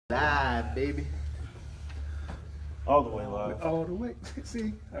Live, baby. All the way live. All the way.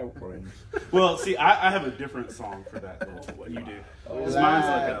 See? How friends. Well, see, I have a different song for that than what you do. Because mine's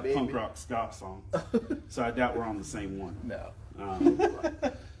like a baby. punk rock ska song. So I doubt we're on the same one. No.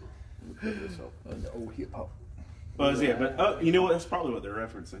 Old hip hop. But yeah, but you know what? That's probably what they're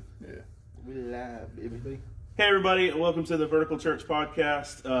referencing. Yeah. We live, baby. Hey, everybody, and welcome to the Vertical Church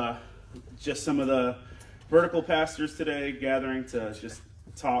Podcast. Just some of the vertical pastors today gathering to just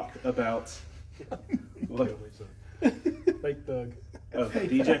talk about what? Fake thug. Oh,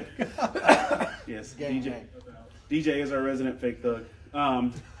 DJ. Yes, Gang, DJ. gang. DJ is our resident fake thug.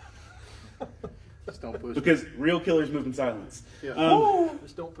 Just don't push Because real killers move in silence. Yeah.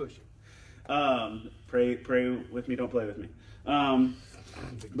 Just don't push it. Pray with me, don't play with me.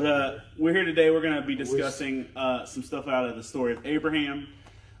 But we're here today. We're going to be discussing some stuff out of the story of Abraham,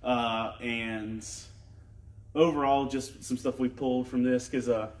 and overall just some stuff we pulled from this. Because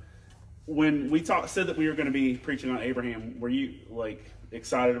when we said that we were going to be preaching on Abraham, were you like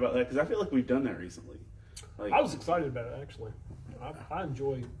excited about that? Because I feel like we've done that recently. Like, I was excited about it, actually. I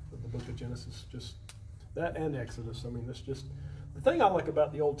enjoy the book of Genesis, just that and Exodus. I mean, it's just the thing I like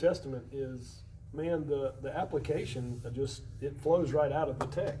about the Old Testament is, man, the application it flows right out of the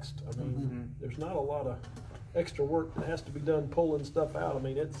text. I mean, there's not a lot of extra work that has to be done pulling stuff out. I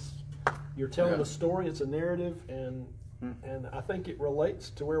mean, you're telling a story, it's a narrative, and I think it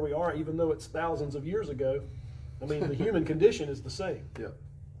relates to where we are, even though it's thousands of years ago. I mean, the human condition is the same. Yeah.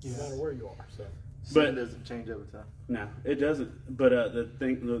 No matter where you are. So. Sin But- doesn't change over time. no, it doesn't. But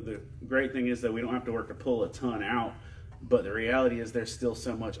the great thing is that we don't have to work to pull a ton out. But the reality is there's still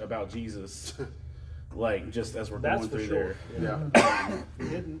so much about Jesus, like just as we're That's going for through sure. there. Yeah.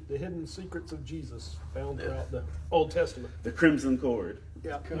 The hidden secrets of Jesus found throughout the Old Testament. The crimson cord.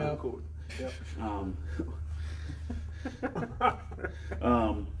 Yeah. Cool. Yep.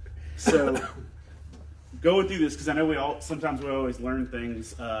 So going through this, because I know sometimes we always learn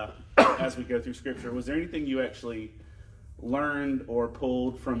things as we go through Scripture. Was there anything you actually learned or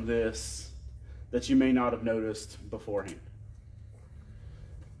pulled from this that you may not have noticed beforehand,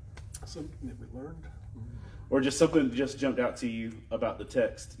 Something that we learned. or just something that just jumped out to you about the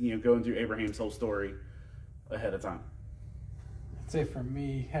text? You know, going through Abraham's whole story ahead of time. I'd say for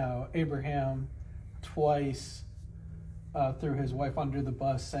me, how Abraham twice threw his wife under the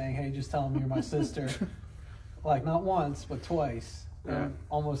bus, saying, "Hey, just tell him you're my sister." Like not once, but twice. And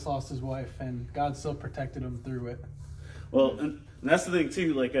almost lost his wife, and God still protected him through it. Well, and that's the thing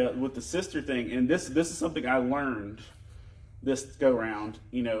too. Like with the sister thing, and this is something I learned this go round.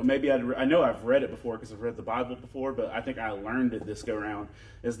 You know, maybe I know I've read it before because I've read the Bible before, but I think I learned it this go round.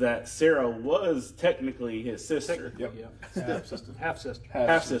 Is that Sarah was technically his sister, Yeah. Stepsister. Half sister.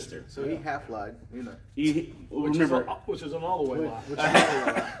 half sister. So he half lied, you know. Remember, Which is an all the way lie.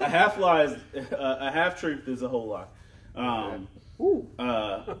 a half lie is a half truth is a whole lie.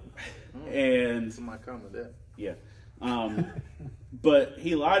 And Somebody comment that. yeah. But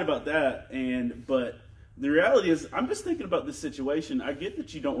he lied about that, but the reality is, I'm just thinking about this situation. I get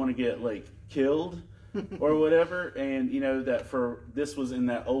that you don't want to get like killed or whatever, and you know that this was in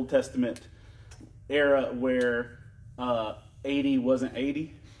that Old Testament era where 80 wasn't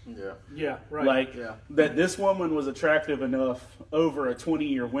 80. Yeah. Yeah, right. Like Yeah. that this woman was attractive enough over a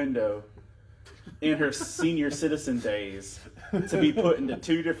 20-year window in her senior citizen days to be put into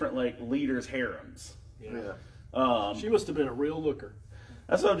two different like leaders' harems. Yeah. She must have been a real looker.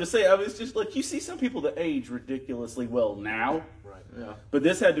 That's what I'm just saying. I mean, it's just like you see some people that age ridiculously well now, Right. Yeah. but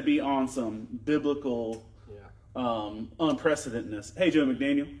this had to be on some biblical Yeah. unprecedentedness. Hey, Joe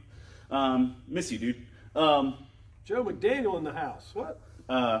McDaniel, miss you, dude. Joe McDaniel in the house. What?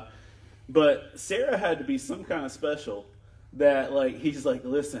 But Sarah had to be some kind of special that like he's like,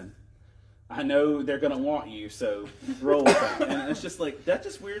 listen, I know they're gonna want you, so roll with that. And it's just like that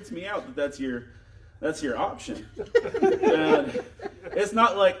just weirds me out that that's your option. And it's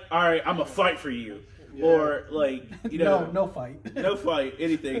not like, all right, I'm gonna fight for you, or like you know, No fight. no fight,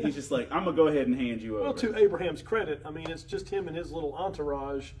 anything. He's just like, I'm gonna go ahead and hand you over. Well, to Abraham's credit, I mean, it's just him and his little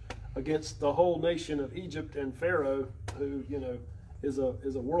entourage against the whole nation of Egypt and Pharaoh, who is a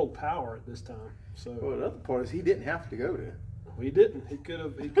world power at this time. So Well, the other part is he didn't have to go there. he didn't. He could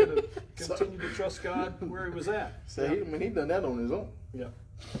have continued to trust God where he was at. So he done that on his own. Yeah.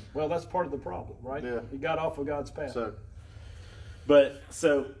 Well, that's part of the problem, right? Yeah. He got off of God's path.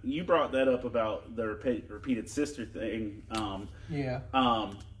 So you brought that up about the repeated sister thing. Yeah.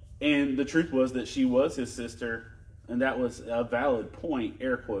 And the truth was that she was his sister, and that was a valid point,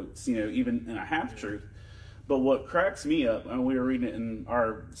 air quotes, even in a half truth. But what cracks me up, and we were reading it in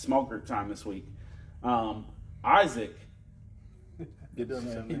our small group time this week, Isaac Did the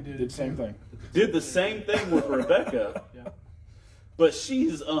same He thing. did Did the same thing. Did the same thing with Rebecca, Yeah. but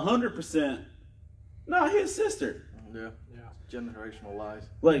she's 100% not his sister. Yeah. Yeah. Generational lies.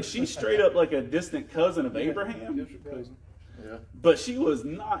 Like she's straight up like a distant cousin of Abraham, Yeah. but she was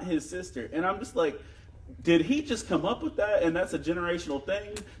not his sister. And I'm just like, did he just come up with that and that's a generational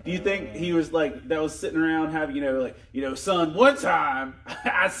thing? Do you think he was like, that was sitting around having, son, one time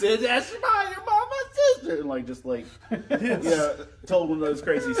I said, that's your mama's sister. And like, just like, told one of those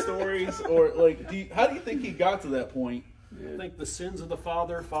crazy stories. Or like, how do you think he got to that point? I think the sins of the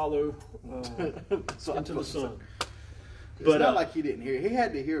father follow into the son. It's But, not like he didn't hear. He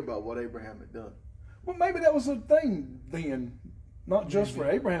had to hear about what Abraham had done. Well, maybe that was a thing then. Not just for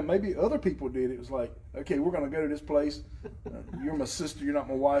Abraham, maybe other people did. It was like, okay, we're going to go to this place. You're my sister, you're not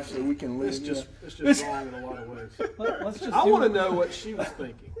my wife, so we can live. It's just wrong in a lot of ways. Let's just I do want to it. know what she was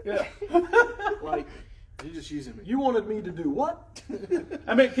thinking. Yeah. Like, You're just using me. you wanted me to do what?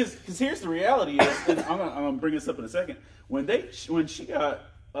 I mean, because here's the reality is, and I'm gonna bring this up in a second. When she got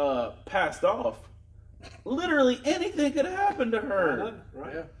passed off, literally anything could happen to her.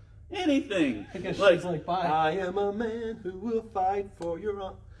 Right? Yeah. Anything. I guess Like, she's like, bye. I am a man who will fight for your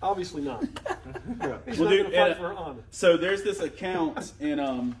honor. Obviously not. He's Well, not dude, going to fight and- for her honor. so there's this account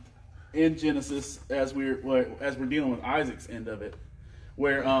in Genesis as we're dealing with Isaac's end of it,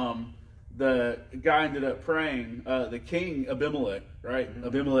 where the guy ended up praying, the king Abimelech, right? Mm-hmm.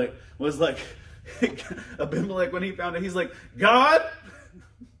 Abimelech was like, Abimelech when he found it, he's like, God,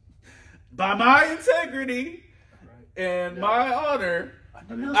 by my integrity and my honor,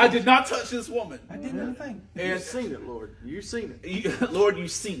 I did not touch this woman. I did nothing. You've And seen it, Lord. You've seen it. Lord, you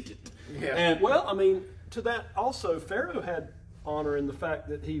seen it. Yeah. And Well, I mean, to that also, Pharaoh had honor in the fact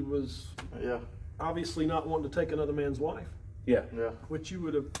that he was Yeah. obviously not wanting to take another man's wife. yeah. Yeah. Which you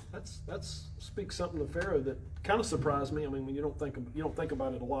would have. That's speaks something to Pharaoh that kind of surprised me. I mean, when you don't think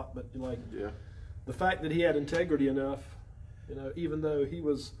about it a lot, but like Yeah. the fact that he had integrity enough, even though he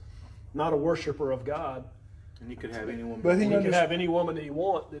was not a worshiper of God, And you could have anyone. But he he could understood- have any woman that he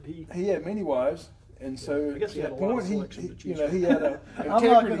want. That he had many wives, and so I guess he at had that a lot of point, selection to choose he had a I'm not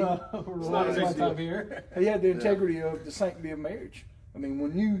integrity. going to not a relax big my deal. time here. He had the integrity of the sanctity of marriage. I mean,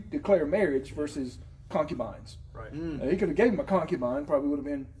 when you declare marriage versus concubines, right. he could have gave him a concubine, probably would have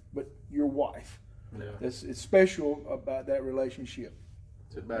been, but your wife. Yeah. It's special about that relationship.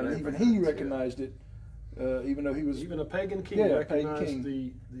 It's about And even Abraham. he recognized it, even though he was. Even a pagan king Yeah, a pagan recognized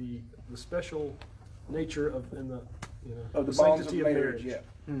king. the special nature of and the Of the bonds sanctity of marriage, yeah.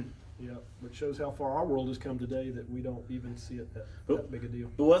 Yeah, which shows how far our world has come today that we don't even see it that big a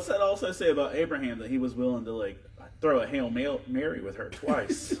deal. But what's that also say about Abraham that he was willing to like throw a Hail Mary with her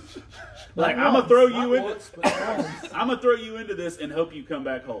twice? Like I'm gonna throw you into Once, but twice. I'm gonna throw you into this and hope you come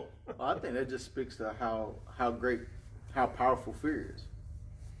back whole. Well, I think that just speaks to how powerful fear is.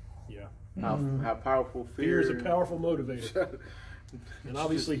 Yeah, How powerful fear fear is a powerful motivator, and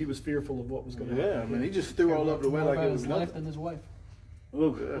obviously he was fearful of what was going to Yeah, I happen. mean, he just threw all over the way More like about it was his life nothing. than his wife.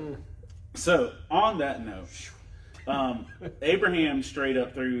 Ooh. So on that note, Abraham straight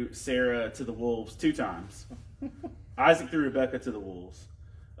up threw Sarah to the wolves 2 times. Isaac threw Rebecca to the wolves.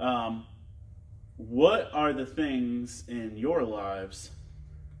 What are the things in your lives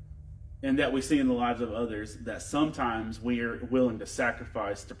and that we see in the lives of others that sometimes we are willing to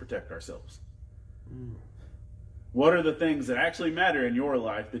sacrifice to protect ourselves? What are the things that actually matter in your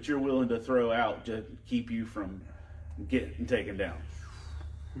life that you're willing to throw out to keep you from getting taken down?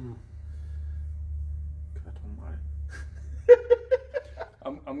 God almighty.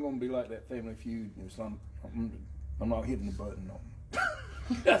 I'm going to be like that Family Feud. So I'm not hitting the button on.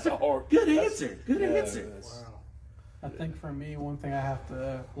 That's a hard. Good answer. Good answer. that's- I think for me, one thing I have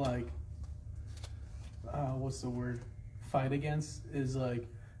to what's the word? Fight against is like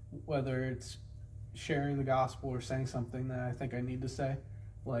whether it's sharing the gospel or saying something that I think I need to say.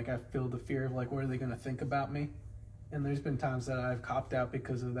 Like I feel the fear of like what are they going to think about me? And there's been times that I've copped out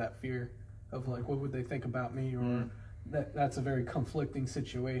because of that fear of like what would they think about me, or that's a very conflicting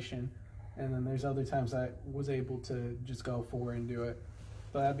situation. And then there's other times I was able to just go for it and do it.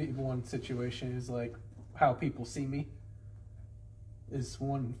 But that'd be one situation is like how people see me is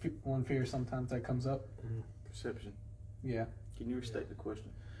one fear sometimes that comes up. Perception. Yeah. Can you restate the question?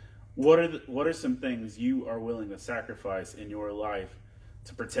 What are some things you are willing to sacrifice in your life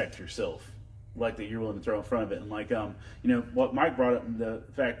to protect yourself? Like that you're willing to throw in front of it, and like what Mike brought up, the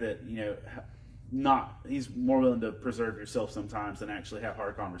fact that he's more willing to preserve yourself sometimes than actually have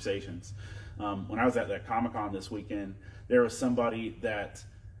hard conversations. When I was at that Comic-Con this weekend, there was somebody that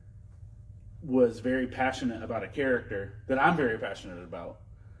was very passionate about a character that I'm very passionate about,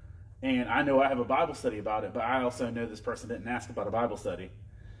 and I know I have a Bible study about it, but I also know this person didn't ask about a Bible study.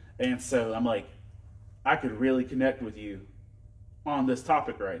 And so I'm like, I could really connect with you on this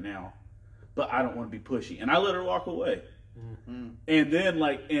topic right now, but I don't want to be pushy. And I let her walk away. Mm-hmm. And then,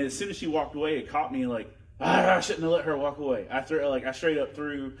 like, and as soon as she walked away, it caught me like, I shouldn't have let her walk away. I straight up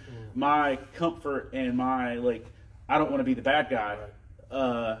threw my comfort and my, like, I don't want to be the bad guy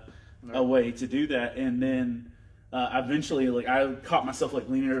away to do that. And then eventually, like, I caught myself, like,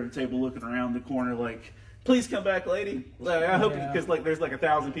 leaning over the table, looking around the corner, like, please come back, lady. Like, I hope, because like there's like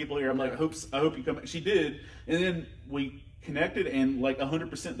 1,000 people here. I'm like, I hope you come back. She did, and then we connected, and like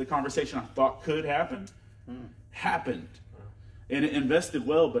 100% the conversation I thought could happen happened, and it invested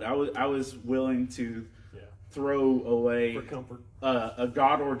well. But I was willing to throw away For comfort. A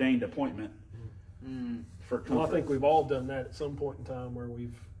God ordained appointment for comfort. Well, I think we've all done that at some point in time where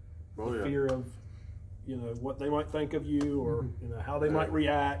we've the fear of, you know, what they might think of you, or you know how they might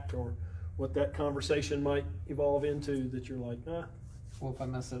react, or what that conversation might evolve into, that you're like, Well, if I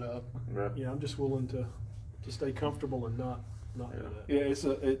mess it up. yeah, I'm just willing to stay comfortable and not do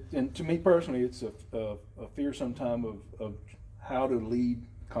that. Yeah, and to me personally, it's a fear sometime of how to lead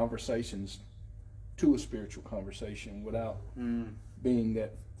conversations to a spiritual conversation without being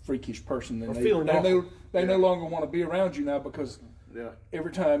that freakish person that they no longer want to be around you now, because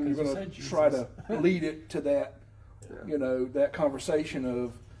every time you're going to try to lead it to that, you know, that conversation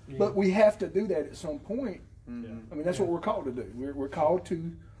of, but we have to do that at some point. I mean, that's what we're called to do. We're called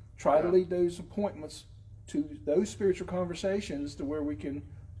to try to lead those appointments to those spiritual conversations to where we can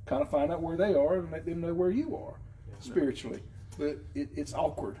kind of find out where they are and let them know where you are spiritually. But it's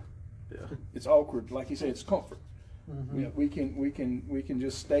awkward. It's awkward. Like you said, it's comfort. We can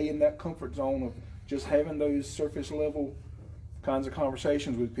just stay in that comfort zone of just having those surface level kinds of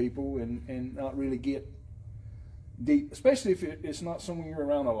conversations with people and not really get deep, especially if it's not someone you're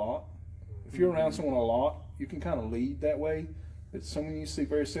around a lot. If you're around someone a lot, you can kind of lead that way. It's someone you see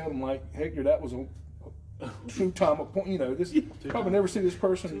very seldom, like Hector. That was a two-time appointment. You know, this probably never see this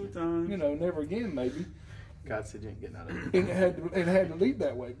person. You know, never again, maybe. God said you ain't getting out of it. And it had to lead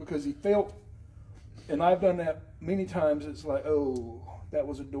that way because he felt, and I've done that many times. It's like, oh, that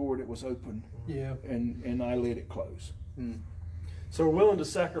was a door that was open. Yeah. And I let it close. So we're willing to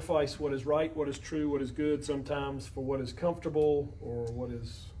sacrifice what is right, what is true, what is good sometimes for what is comfortable or what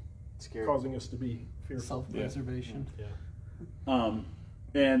is causing us to be fearful. Self-preservation.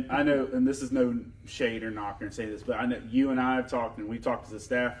 And I know, and this is no shade or knock or say this, but I know you and I have talked, and we've talked to the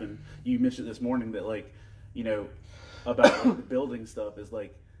staff, and you mentioned this morning that, like, you know, about like, the building stuff is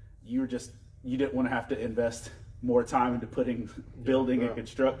like, you didn't want to have to invest more time into putting building and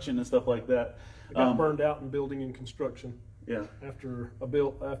construction and stuff like that. I got burned out in building and construction. Yeah. After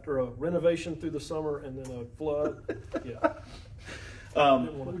a renovation through the summer and then a flood.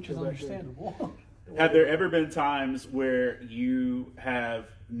 Which is understandable. Have there ever been times where you have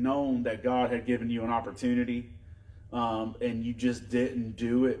known that God had given you an opportunity, and you just didn't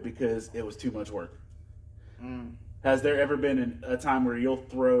do it because it was too much work? Has there ever been a time where you'll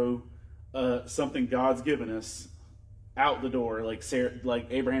throw something God's given us out the door, like Sarah, like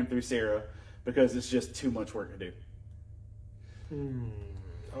Abraham through Sarah, because it's just too much work to do?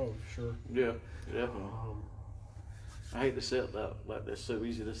 Oh, sure. Yeah, definitely. I hate to say it like that's so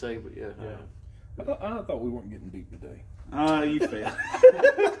easy to say, but I thought we weren't getting deep today. You failed.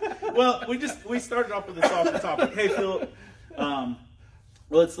 Well, we started off with a softer topic. Hey, Philip.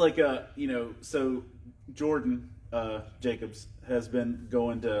 Well, it's like so Jordan Jacobs has been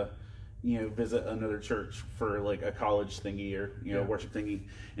going to visit another church for like a college thingy or worship thingy,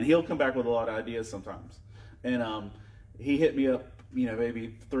 and he'll come back with a lot of ideas sometimes. And he hit me up,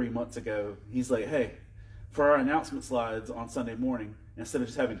 maybe 3 months ago. He's like, hey, for our announcement slides on Sunday morning, instead of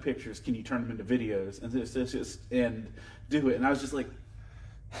just having pictures, can you turn them into videos and just do it? And I was just like,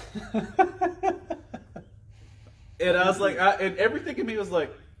 and I was like, and everything in me was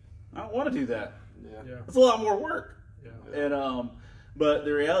like, I don't want to do that. Yeah. It's a lot more work. Yeah. And but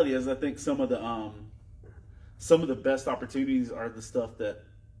the reality is, I think some of the best opportunities are the stuff that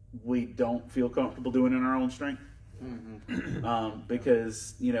we don't feel comfortable doing in our own strength.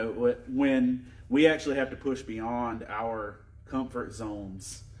 Because when we actually have to push beyond our comfort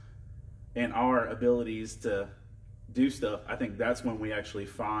zones and our abilities to do stuff, I think that's when we actually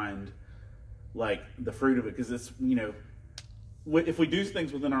find like the fruit of it. Because it's if we do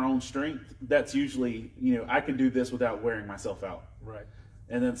things within our own strength, that's usually I can do this without wearing myself out. Right.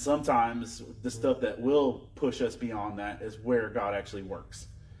 And then sometimes the stuff that will push us beyond that is where God actually works.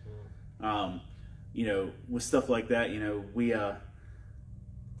 With stuff like that,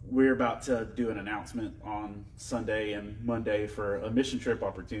 we're about to do an announcement on Sunday and Monday for a mission trip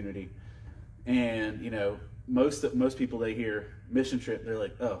opportunity. And, you know, most people, they hear mission trip, they're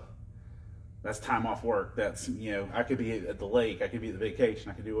like, oh, that's time off work. That's, you know, I could be at the lake, I could be at the vacation,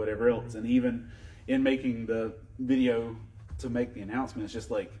 I could do whatever else. And even in making the video to make the announcement, it's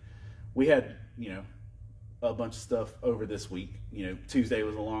just like, we had, you know, a bunch of stuff over this week. You know, Tuesday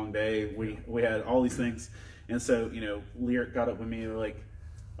was a long day. We had all these things. And so, you know, Lyric got up with me and were like,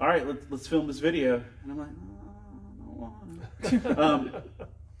 all right, let's film this video. And I'm like, oh, I don't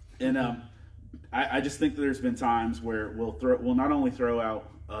want. I just think that there's been times where we'll not only throw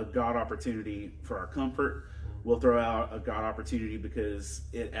out a God opportunity for our comfort, we'll throw out a God opportunity because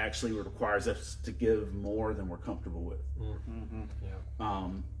it actually requires us to give more than we're comfortable with. Mm-hmm. Yeah.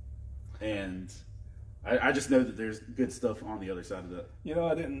 And I just know that there's good stuff on the other side of that. You know,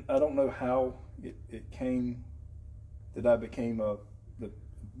 I don't know how it came that I became the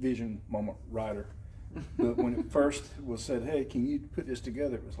vision moment writer. But when it first was said, hey, can you put this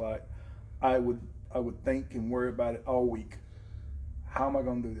together? It was like, I would think and worry about it all week. How am I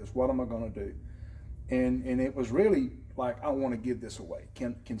going to do this? What am I going to do? And it was really like, I want to give this away.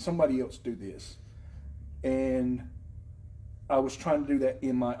 Can somebody else do this? And I was trying to do that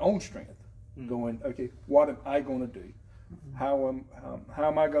in my own strength, going, okay, what am I going to do? How am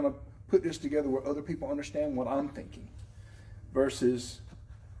I going to put this together where other people understand what I'm thinking? Versus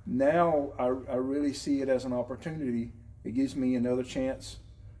now I really see it as an opportunity. It gives me another chance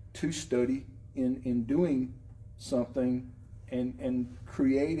to study in doing something and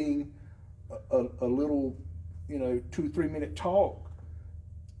creating a little, you know, 2-3 minute talk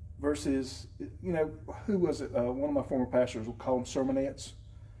versus, you know, who was it? One of my former pastors would call them sermonettes.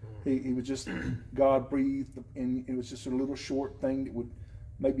 He was just, God breathed, and it was just a little short thing that would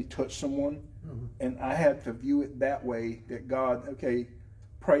maybe touch someone. And I had to view it that way, that God, okay,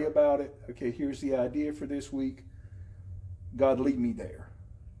 pray about it. Okay, here's the idea for this week. God, lead me there.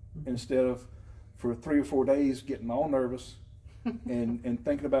 Instead of for 3 or 4 days getting all nervous and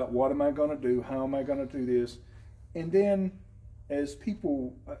thinking about what am I going to do, how am I going to do this. And then as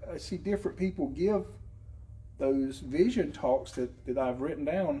people, I see different people give those vision talks that I've written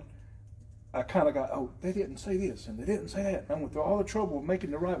down, I kind of got, oh, they didn't say this and they didn't say that. And I went through all the trouble of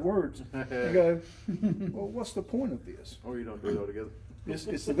making the right words. I go, well, what's the point of this? Or you don't do it all together.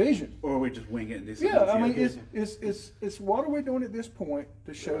 It's the vision. Or we just wing it and do something. Yeah, I mean, it's what are we doing at this point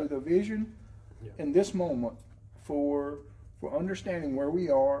to show the vision in this moment for understanding where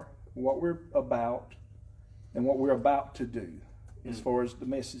we are, what we're about, and what we're about to do as far as the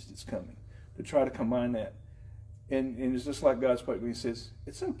message that's coming, to try to combine that. And it's just like God spoke to me. He says,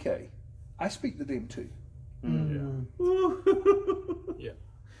 it's okay. I speak to them too. Yeah.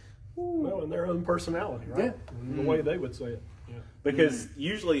 Well, in their own personality, right? Yeah. And the way they would say it. Yeah. Because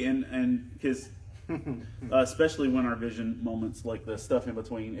usually, because especially when our vision moments, like the stuff in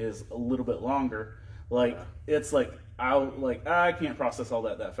between is a little bit longer, like it's like I can't process all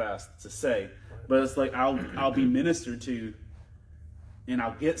that fast to say, but it's like I'll be ministered to, and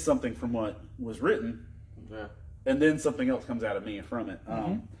I'll get something from what was written, and then something else comes out of me from it.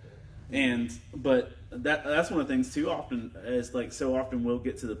 But that's one of the things too often is like so often we'll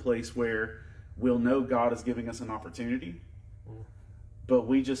get to the place where we'll know God is giving us an opportunity, but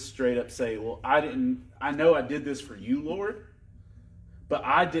we just straight up say, well, I know I did this for you, Lord, but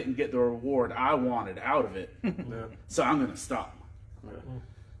I didn't get the reward I wanted out of it. So I'm going to stop.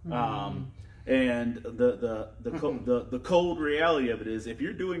 And the cold reality of it is if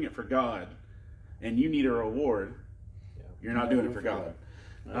you're doing it for God and you need a reward, you're not doing it for God.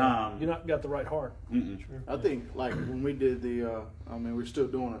 You not got the right heart. I think like when we did we're still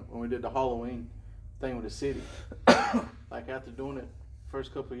doing it, when we did the Halloween thing with the city, like after doing it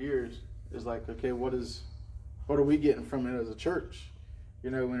first couple of years, it's like, okay, what are we getting from it as a church? You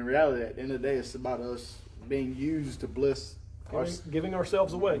know, when in reality, at the end of the day, it's about us being used to bless Giving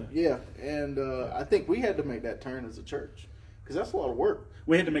ourselves away. Yeah, and I think we had to make that turn as a church because that's a lot of work.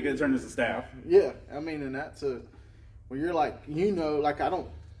 We had to make that turn as a staff. Yeah, I mean, and that's when you're like, you know, like I know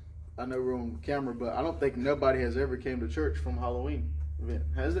we're on camera, but I don't think nobody has ever came to church from Halloween event,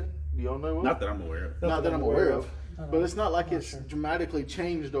 has it? Do y'all know? Not that I'm aware of. Not that I'm aware of. But it's not like it's dramatically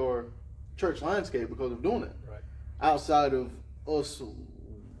changed our church landscape because of doing it. Right. Outside of us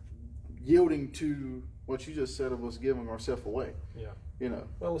yielding to what you just said of us giving ourselves away. Yeah. You know.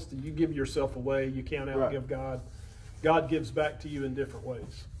 Well, you give yourself away. You can't outgive God. God gives back to you in different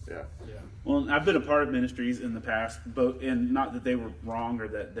ways. Yeah. Yeah. Well, I've been a part of ministries in the past, and not that they were wrong or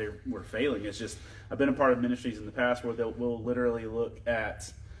that they were failing. It's just I've been a part of ministries in the past where we'll literally look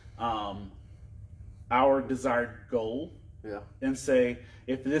at our desired goal Yeah. and say,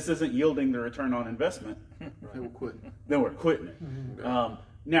 if this isn't yielding the return on investment, They will quit. then we're quitting it.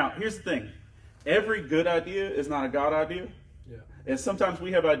 Now, here's the thing. Every good idea is not a God idea. Yeah. And sometimes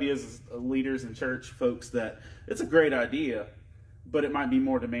we have ideas as leaders and church folks that it's a great idea, but it might be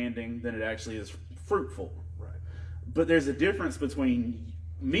more demanding than it actually is fruitful. Right. But there's a difference between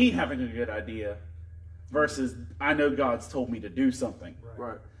me having a good idea versus I know God's told me to do something.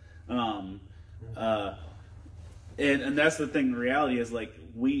 Right. And that's the thing. The reality is, like,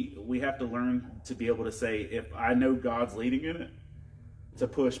 we have to learn to be able to say, if I know God's leading in it, to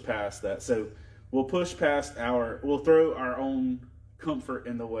push past that. So we'll push past we'll throw our own comfort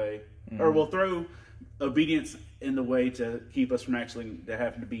in the way, or we'll throw obedience in the way to keep us from actually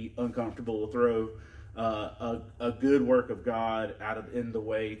having to be uncomfortable. We'll throw a good work of God in the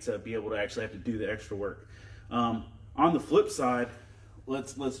way to be able to actually have to do the extra work. On the flip side,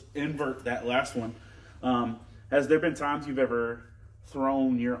 let's invert that last one. Has there been times you've ever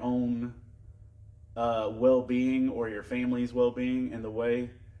thrown your own well-being or your family's well-being in the way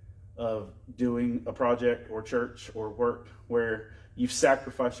of doing a project or church or work where you've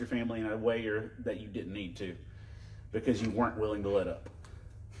sacrificed your family in a way that you didn't need to because you weren't willing to let up?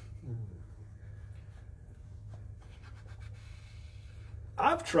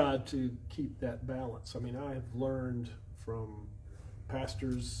 I've tried to keep that balance. I mean, I have learned from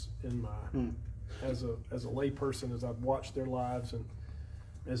pastors in my as a lay person, as I've watched their lives and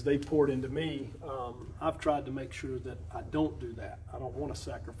as they poured into me, I've tried to make sure that I don't do that. I don't want to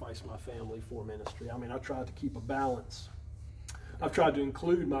sacrifice my family for ministry. I mean, I tried to keep a balance. I've tried to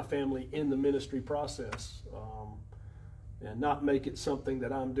include my family in the ministry process and not make it something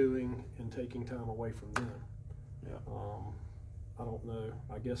that I'm doing and taking time away from them. Yeah. I don't know.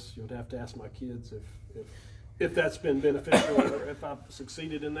 I guess you'd have to ask my kids if that's been beneficial or if I've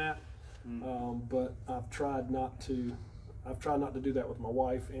succeeded in that. But I've tried not to do that with my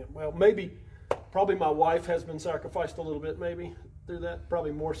wife. And well, probably my wife has been sacrificed a little bit, maybe through that.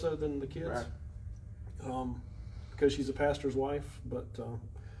 Probably more so than the kids, Right. Because she's a pastor's wife. But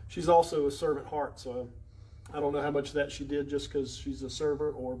she's also a servant heart. So I don't know how much of that she did just because she's a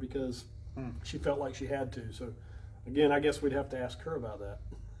server or because she felt like she had to. So again, I guess we'd have to ask her about that.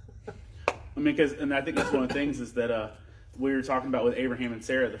 I mean, and I think that's one of the things is that we were talking about with Abraham and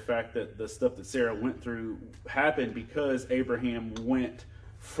Sarah, the fact that the stuff that Sarah went through happened because Abraham went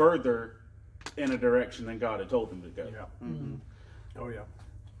further in a direction than God had told him to go. Yeah. Mm-hmm. Oh yeah.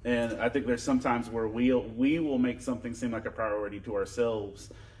 And I think there's sometimes where we will make something seem like a priority to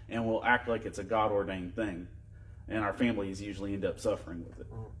ourselves, and we'll act like it's a God ordained thing, and our families usually end up suffering with it.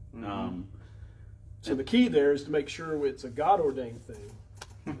 Mm-hmm. So the key there is to make sure it's a God ordained thing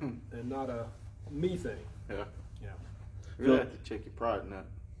and not a me thing. Yeah. Yeah. You really have to check your pride in that.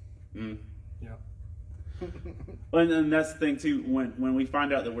 Yeah. And that's the thing too, when we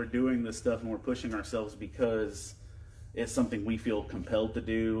find out that we're doing this stuff and we're pushing ourselves because it's something we feel compelled to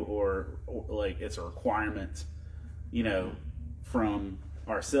do or like it's a requirement, from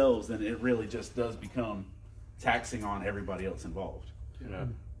ourselves, then it really just does become taxing on everybody else involved. Yeah.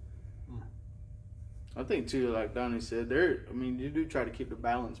 I think too, like Donnie said, you do try to keep the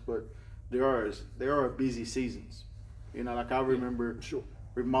balance, but there are busy seasons. Like I remember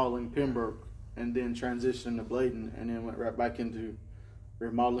remodeling Pembroke and then transitioning to Bladen and then went right back into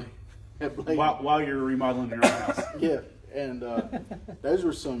remodeling at Bladen. While you're remodeling your own house. Yeah, and those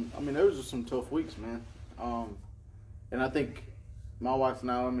were some tough weeks, man. And I think my wife and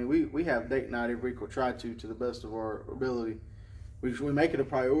I, we have date night every week or try to the best of our ability. We make it a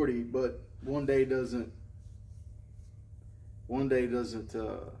priority, but one day doesn't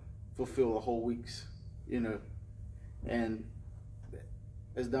fulfill a whole week's, and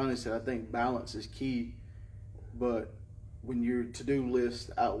as Donnie said, I think balance is key, but when your to-do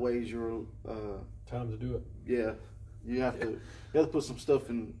list outweighs your Time to do it. yeah, you have to put some stuff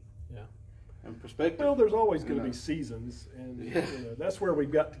in perspective. Well, there's always going to be seasons, and that's where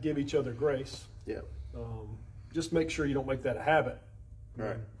we've got to give each other grace. Yeah. Just make sure you don't make that a habit.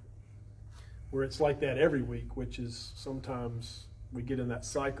 Right. Where it's like that every week, which is sometimes we get in that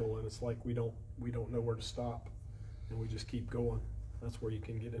cycle and it's like we don't know where to stop, and we just keep going. That's where you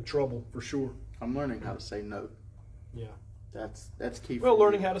can get in trouble for sure. I'm learning how to say no. Yeah. That's key. Well, for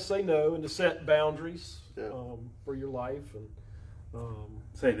learning me. how to say no and to set boundaries for your life and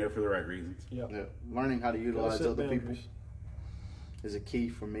Say no for the right reasons. yeah. Learning how to utilize set other people boundaries. is a key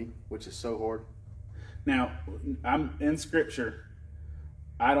for me, which is so hard. Now, I'm in Scripture.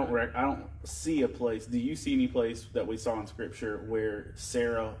 I don't see a place. Do you see any place that we saw in Scripture where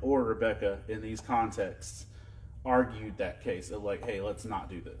Sarah or Rebecca, in these contexts, argued that case of like, hey, let's not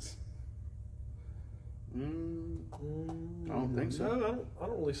do this? I don't think so. No, I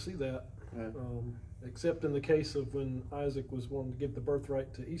don't really see that. Yeah. Except in the case of when Isaac was wanting to give the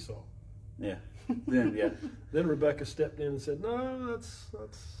birthright to Esau. Yeah. Then Then Rebecca stepped in and said, "No,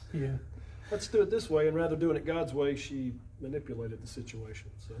 Yeah. let's do it this way." And rather doing it God's way, she manipulated the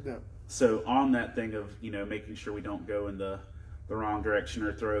situation. So Yeah. So on that thing of making sure we don't go in the wrong direction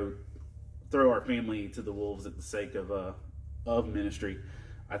or throw our family to the wolves at the sake of ministry,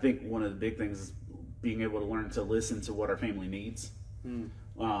 I think one of the big things is being able to learn to listen to what our family needs, and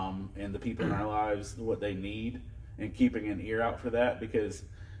the people in our lives, what they need, and keeping an ear out for that. Because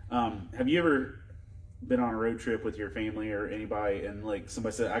have you ever been on a road trip with your family or anybody, and like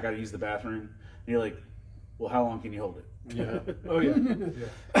somebody said, "I got to use the bathroom," and you're like, "Well, how long can you hold it?" yeah, oh yeah,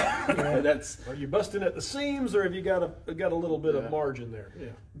 yeah. That's Are you busting at the seams, or have you got a little bit of margin there? Yeah.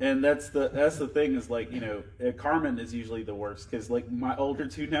 And that's the thing is like Carmen is usually the worst because like my older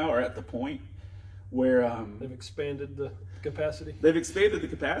two now are at the point where They've expanded the capacity. they've expanded the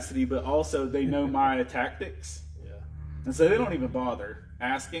capacity, but also they know my tactics, Yeah. and so they don't even bother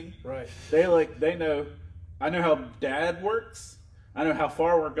asking. Right. They know. I know how Dad works. I know how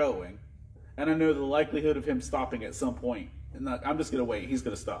far we're going, and I know the likelihood of him stopping at some point. And I'm just gonna wait. He's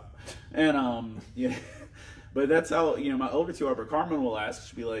gonna stop, and yeah. But that's how my older two are. But Carmen will ask.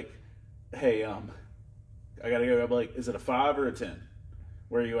 She'll be like, "Hey, I gotta go." I'm like, "Is it a 5 or a 10?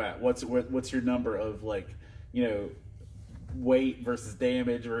 Where are you at? What's your number of like, weight versus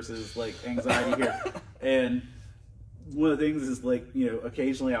damage versus like anxiety here?" And one of the things is like,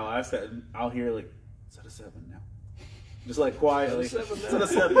 occasionally I'll ask that, and I'll hear like, "Is that a 7 now?" Just like quietly, Is that a 7 "Is now?"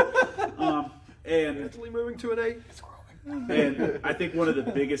 that a 7?" And Mentally moving to an 8. and I think one of the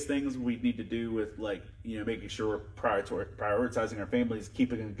biggest things we need to do with like making sure we're prioritizing our families,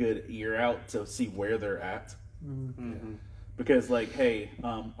 keeping a good ear out to see where they're at. Mm-hmm. Because like, hey,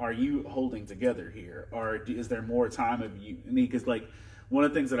 are you holding together here, or is there more time of you? I mean, because like one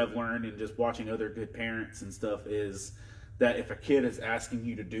of the things that I've learned in just watching other good parents and stuff is that if a kid is asking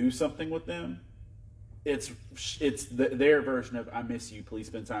you to do something with them, it's their version of "I miss you, please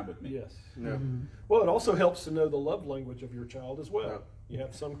spend time with me." Yes. Yeah. Well, it also helps to know the love language of your child as well. Yeah. You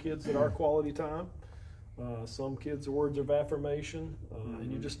have some kids that are quality time, some kids are words of affirmation,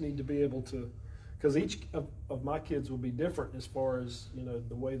 and you just need to be able to, because each of my kids will be different as far as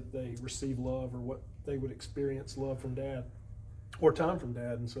the way that they receive love or what they would experience love from Dad or time from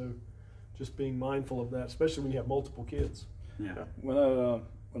Dad, and so just being mindful of that, especially when you have multiple kids. Yeah.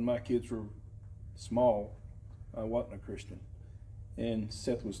 When my kids were small, I wasn't a Christian, and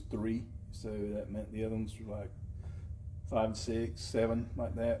Seth was 3, so that meant the other ones were like 5, 6, 7,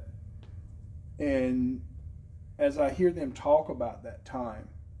 like that. And as I hear them talk about that time,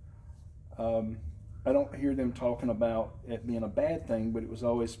 I don't hear them talking about it being a bad thing, but it was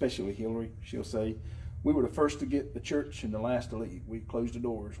always, especially Hillary, she'll say, "We were the first to get the church and the last to leave. We closed the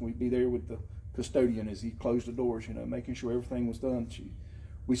doors. We'd be there with the custodian as he closed the doors, making sure everything was done."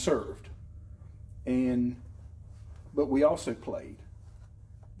 We served. But we also played.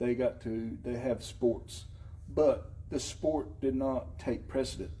 They have sports, but the sport did not take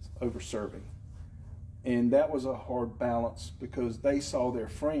precedence over serving. And that was a hard balance because they saw their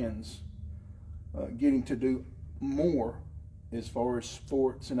friends getting to do more as far as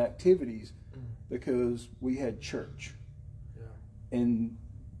sports and activities because we had church. Yeah. And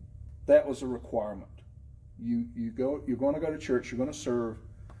that was a requirement. You're going to go to church, you're going to serve,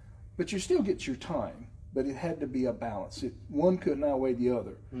 but you still get your time. But it had to be a balance. One couldn't outweigh the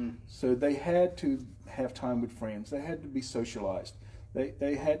other. So they had to have time with friends. They had to be socialized.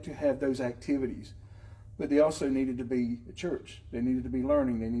 They had to have those activities. But they also needed to be at church. They needed to be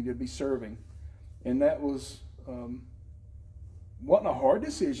learning. They needed to be serving. And that was wasn't a hard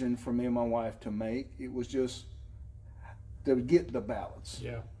decision for me and my wife to make. It was just to get the balance.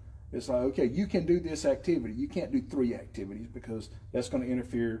 Yeah. It's like, okay, you can do this activity. You can't do 3 activities because that's going to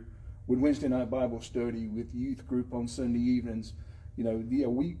interfere with Wednesday night Bible study, with youth group on Sunday evenings. We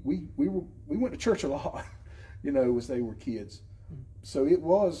went to church a lot, as they were kids. So it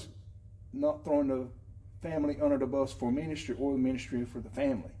was not throwing the family under the bus for ministry or the ministry for the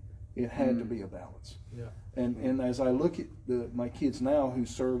family. It had to be a balance. Yeah. And as I look at my kids now who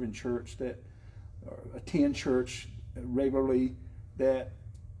serve in church, that attend church regularly, that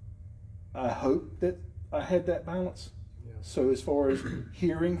I hope that I had that balance. Yeah. So as far as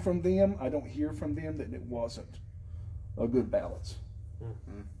hearing from them, I don't hear from them that it wasn't a good balance.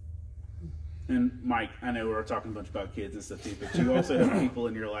 Mm-hmm. And Mike, I know we're talking a bunch about kids and stuff too, but you also have people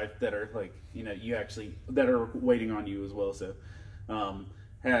in your life that are like, that are waiting on you as well. So,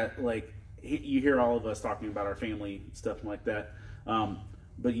 you hear all of us talking about our family stuff like that.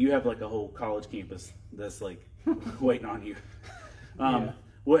 but you have like a whole college campus that's like waiting on you. Yeah.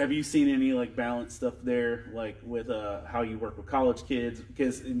 Well, have you seen any like balance stuff there, like with how you work with college kids?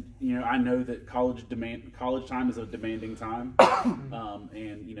 Because I know that college time is a demanding time,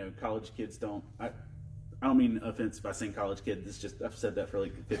 and college kids don't. I don't mean offense by saying college kids. It's just I've said that for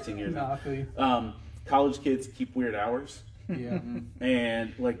like 15 years. No, I feel you. College kids keep weird hours. Yeah.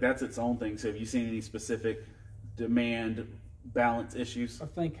 And like that's its own thing. So have you seen any specific demand balance issues? I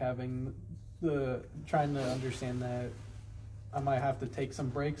think trying to understand that I might have to take some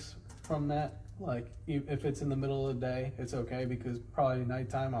breaks from that. Like if it's in the middle of the day, it's okay because probably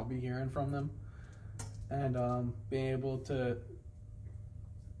nighttime I'll be hearing from them, and being able to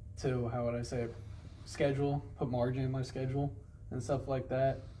how would I say it, put margin in my schedule and stuff like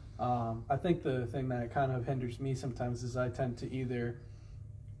that. I think the thing that kind of hinders me sometimes is I tend to either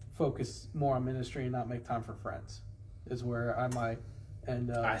focus more on ministry and not make time for friends, is where I might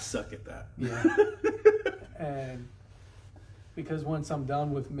end up. I suck at that. Yeah. And because once I'm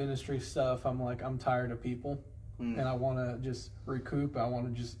done with ministry stuff, I'm tired of people and I want to just recoup. I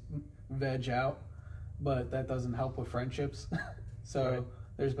want to just veg out, but that doesn't help with friendships. So right.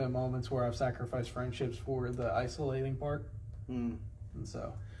 There's been moments where I've sacrificed friendships for the isolating part. And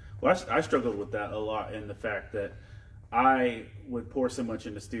so. Well, I struggled with that a lot, in the fact that I would pour so much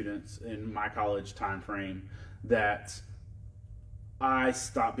into students in my college time frame that I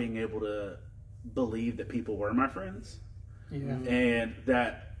stopped being able to believe that people were my friends, and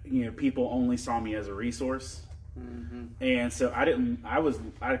that people only saw me as a resource. And so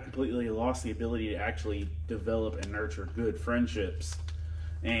I completely lost the ability to actually develop and nurture good friendships,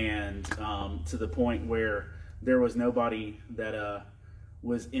 and to the point where there was nobody that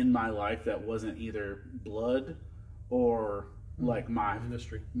was in my life that wasn't either blood or like my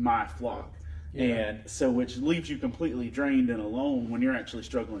ministry, my flock. Yeah. And so which leaves you completely drained and alone when you're actually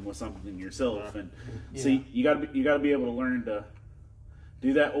struggling with something yourself. And so you got to be able to learn to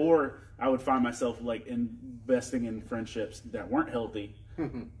do that. Or I would find myself like investing in friendships that weren't healthy,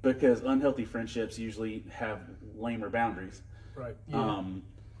 because unhealthy friendships usually have lamer boundaries. Right. Yeah.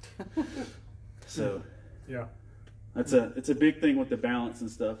 So yeah. It's a big thing with the balance and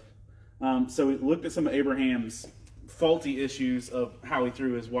stuff. So we looked at some of Abraham's faulty issues of how he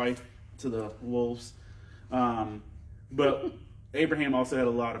threw his wife to the wolves. But Abraham also had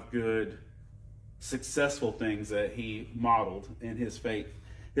a lot of good, successful things that he modeled in his faith.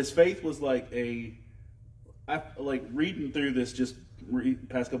 His faith was like like reading through this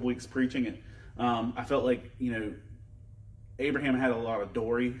past couple weeks preaching it. I felt like, Abraham had a lot of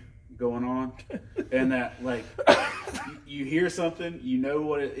Dory going on, and that like you hear something, you know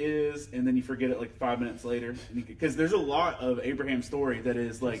what it is, and then you forget it like 5 minutes later, because there's a lot of Abraham's story that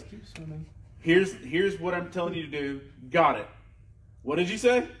is like, here's what I'm telling you to do, got it, what did you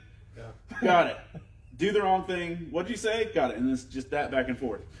say, got it, do the wrong thing, what did you say, got it, and it's just that back and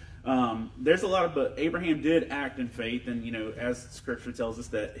forth. There's a lot of, but Abraham did act in faith, and as scripture tells us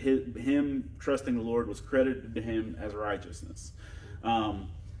that him trusting the Lord was credited to him as righteousness.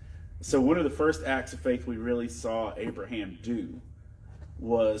 So one of the first acts of faith we really saw Abraham do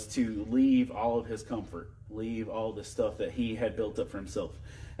was to leave all of his comfort, leave all the stuff that he had built up for himself.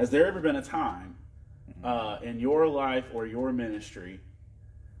 Has there ever been a time in your life or your ministry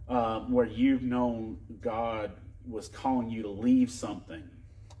where you've known God was calling you to leave something?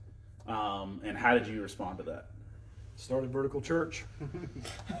 And how did you respond to that? Started Vertical Church.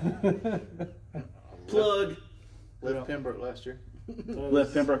 Plug. Left Pembroke last year.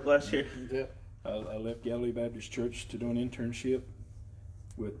 Left Pembroke last year. Yeah. I left Galilee Baptist Church to do an internship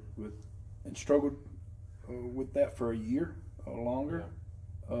and struggled with that for a year or longer.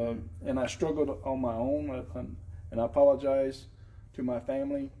 And I struggled on my own, and I apologize to my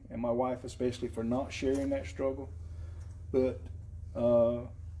family and my wife especially for not sharing that struggle. But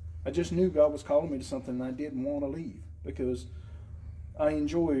I just knew God was calling me to something, and I didn't want to leave because I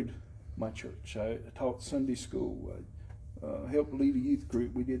enjoyed my church. I taught Sunday school. I helped lead a youth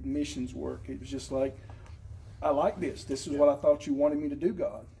group. We did missions work. It was just like, I like this. This is what I thought you wanted me to do,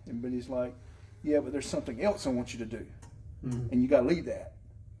 God. But he's like, yeah, but there's something else I want you to do. And you got to leave that.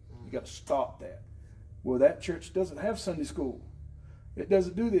 You got to stop that. Well, that church doesn't have Sunday school. It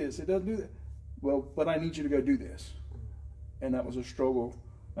doesn't do this. It doesn't do that. Well, but I need you to go do this. And that was a struggle.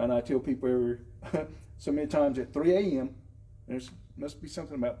 And I tell people so many times at 3 a.m., there must be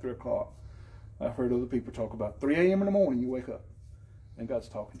something about 3 o'clock. I've heard other people talk about 3 a.m. in the morning, you wake up, and God's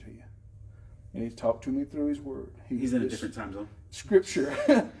talking to you. And he's talked to me through his word. He's in a different time zone. Scripture.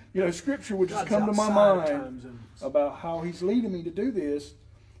 Scripture would just come to my mind about how he's leading me to do this.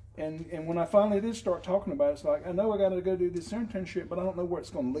 And when I finally did start talking about it, it's like, I know I got to go do this internship, but I don't know where it's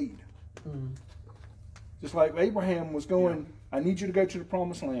going to lead. Just like Abraham was going, I need you to go to the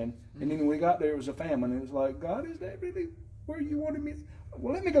promised land. And then when we got there, it was a famine. It was like, God, is that really where you wanted me?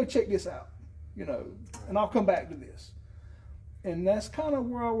 Well, let me go check this out, you know, and I'll come back to this. And that's kind of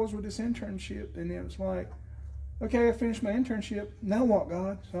where I was with this internship. And it was like, okay, I finished my internship. Now what,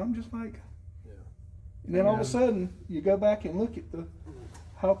 God? So I'm just like, and then all of a sudden, you go back and look at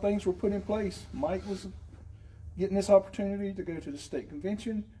how things were put in place. Mike was getting this opportunity to go to the state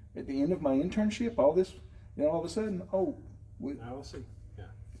convention at the end of my internship. All this, and all of a sudden, Now I see.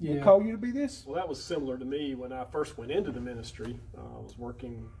 We call you to be this? Well, that was similar to me when I first went into the ministry. I was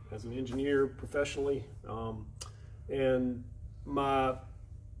working as an engineer professionally, and I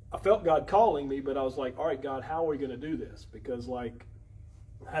felt God calling me, but I was like, all right, God, how are we going to do this? Because like,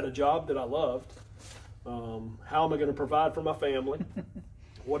 I had a job that I loved. How am I going to provide for my family?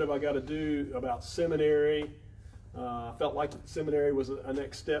 What have I got to do about seminary? I felt like seminary was a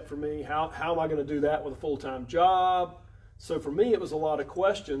next step for me. How am I going to do that with a full-time job? So for me, it was a lot of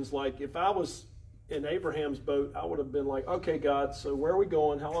questions. Like if I was in Abraham's boat, I would have been like, okay, God, so where are we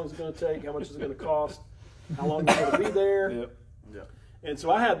going? How long is it going to take? How much is it going to cost? How long is it going to be there? Yep. And so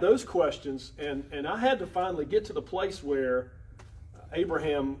I had those questions, and I had to finally get to the place where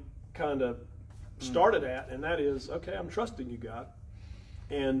Abraham kind of started at, and that is, okay, I'm trusting you, God.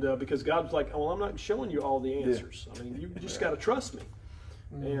 And because God's like, well, I'm not showing you all the answers. I mean, you just got to trust me.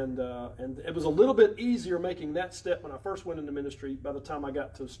 And it was a little bit easier making that step when I first went into ministry by the time I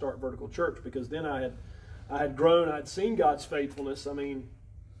got to start Vertical Church, because then I had grown, I had seen God's faithfulness. I mean,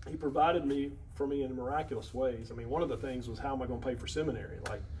 He provided for me in miraculous ways. I mean, one of the things was, how am I going to pay for seminary?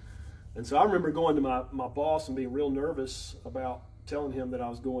 And so I remember going to my boss and being real nervous about telling him that I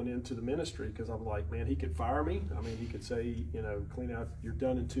was going into the ministry, because I was like, man, he could fire me. I mean, he could say, you know, clean out, you're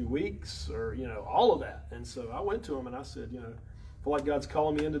done in 2 weeks, or, you know, all of that. And so I went to him and I said, you know, I feel like God's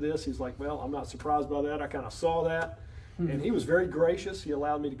calling me into this. He's like, well, I'm not surprised by that. I kind of saw that. And he was very gracious. He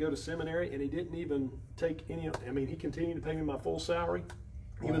allowed me to go to seminary, and he didn't even take any, I mean, he continued to pay me my full salary,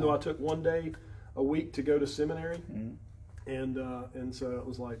 even though I took 1 day a week to go to seminary. And so it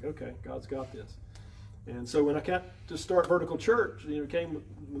was like, okay, God's got this. And so when I got to start Vertical Church, you know, came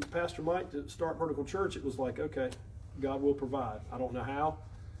with Pastor Mike to start Vertical Church, it was like, okay, God will provide. I don't know how,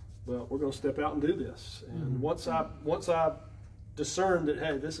 but we're going to step out and do this. And once I discerned that,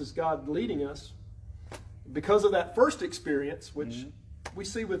 hey, this is God leading us, because of that first experience, which we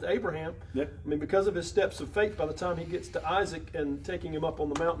see with Abraham, I mean, because of his steps of faith, by the time he gets to Isaac and taking him up on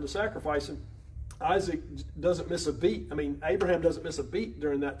the mountain to sacrifice him, Isaac doesn't miss a beat. I mean, Abraham doesn't miss a beat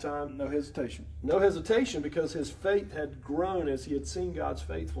during that time. No hesitation. No hesitation, because his faith had grown as he had seen God's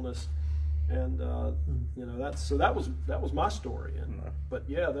faithfulness, and you know, that was my story. And but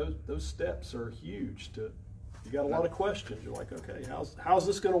yeah, those steps are huge. You got a lot of questions. You're like, okay, how's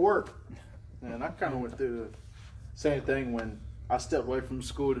this going to work? And I kind of went through the same thing when I stepped away from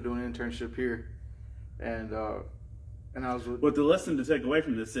school to do an internship here, and I was with... But the lesson to take away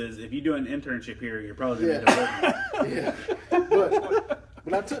from this is, if you do an internship here, you're probably going to end up working.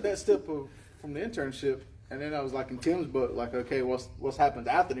 But I took that step from the internship, and then I was like in Tim's boat, like, okay, what's happened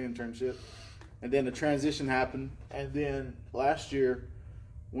after the internship? And then the transition happened, and then last year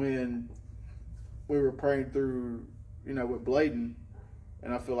when we were praying through, you know, with Bladen,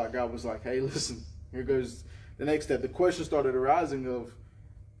 and I feel like God was like, hey, listen, here goes the next step. The question started arising of,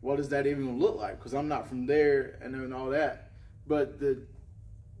 what does that even look like? Because I'm not from there and doing all that. But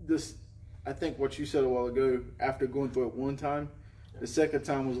I think what you said a while ago, after going through it one time, the second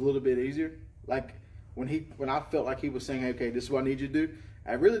time was a little bit easier. Like when I felt like he was saying, okay, this is what I need you to do,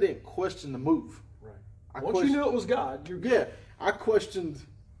 I really didn't question the move. Right. Once you knew it was God, you're good. Yeah. I questioned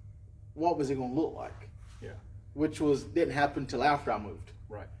what was it going to look like. Yeah. Which didn't happen till after I moved.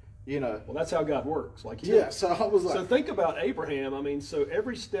 Right. You know. Well, that's how God works. So I was like. So think about Abraham. I mean, so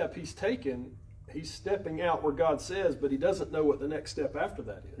every step he's taken, he's stepping out where God says, but he doesn't know what the next step after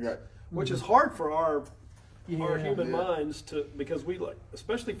that is. Right. Which is hard for our human minds to, because we like,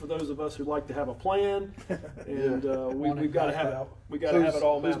 especially for those of us who like to have a plan, and we've got to have it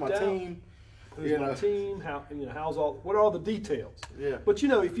all mapped out. Team? Who's my team? How, what are all the details? Yeah. But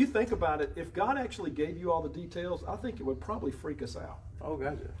if you think about it, if God actually gave you all the details, I think it would probably freak us out. Oh,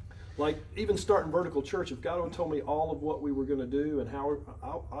 gotcha. Like even starting Vertical Church, if God had told me all of what we were going to do and how,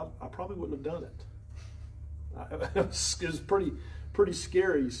 I probably wouldn't have done it. It was pretty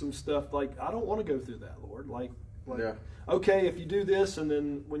scary. Some stuff like, I don't want to go through that, Lord. Like okay, if you do this, and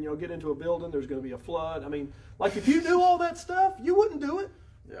then when you'll get into a building, there's going to be a flood. I mean, like if you knew all that stuff, you wouldn't do it.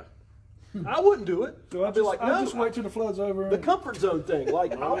 Yeah. I wouldn't do it. So I'd be like, no, I'll just wait till the flood's over. the and- comfort zone thing.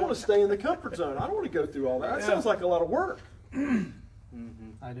 Like, I want to stay in the comfort zone. I don't want to go through all that. That sounds like a lot of work.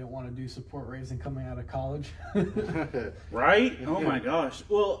 I didn't want to do support raising coming out of college. Right? Oh my gosh.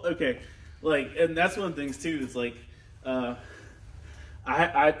 Well, okay. Like, and that's one of the things too. Is like,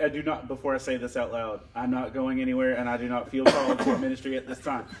 I do not. Before I say this out loud, I'm not going anywhere, and I do not feel called to ministry at this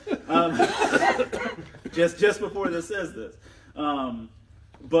time. Just before this says this,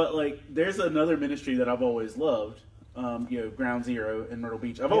 but like, there's another ministry that I've always loved. Ground Zero in Myrtle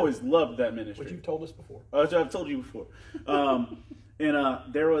Beach. I've always loved that ministry. Which you've told us before. I've told you before.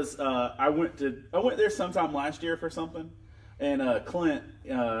 And there was I went there sometime last year for something, and Clint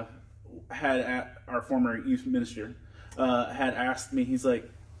had our former youth minister had asked me. He's like,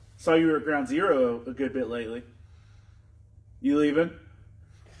 "Saw you were at Ground Zero a good bit lately. You leaving?"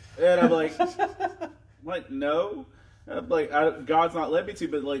 And I'm like, no. I'm like, God's not led me to.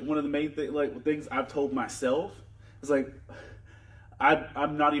 But like, one of the main things I've told myself is like,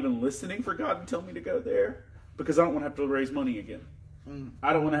 I'm not even listening for God to tell me to go there because I don't want to have to raise money again.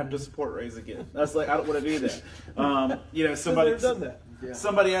 I don't want to have to support raise again. That's like, I don't want to do that. Somebody done that. Yeah.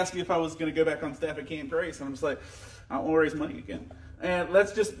 Somebody asked me if I was going to go back on staff at Camp Grace, and I'm just like, I don't want to raise money again. And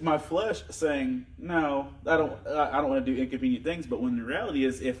that's just my flesh saying, no, I don't want to do inconvenient things. But when the reality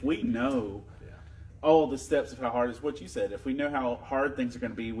is, if we know all the steps of how hard is what you said, if we know how hard things are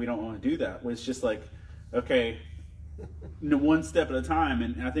going to be, we don't want to do that. It's just like, okay, one step at a time.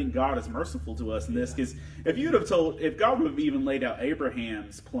 And I think God is merciful to us in this, because if God would have even laid out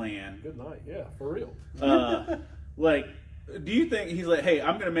Abraham's plan, Good night. Yeah, for real. do you think he's like, hey,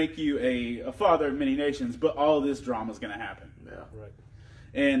 I'm going to make you a father of many nations, but all this drama is going to happen? Yeah. Right.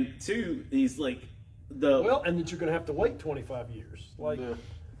 And two, he's like, And that you're going to have to wait 25 years. Like,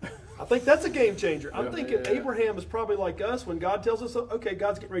 Yeah. I think that's a game changer. I'm Yeah. thinking Yeah. Abraham is probably like us when God tells us, okay,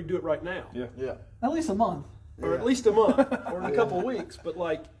 God's getting ready to do it right now. Yeah. Yeah. At least a month. Or at least a month, or in a couple of weeks. But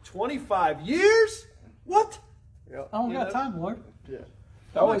like 25 years? What? Yeah. I don't You got know? time, Lord. Yeah.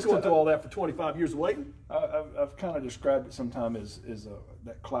 I always going through all that for 25 years of waiting. I've kind of described it sometimes as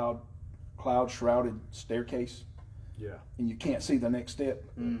that cloud shrouded staircase, Yeah. and you can't see the next step,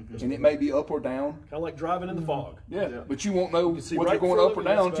 Mm-hmm. and it may be up or down. Kind of like driving in the fog. Yeah, Yeah. but you won't know see whether right you're going through up it, or and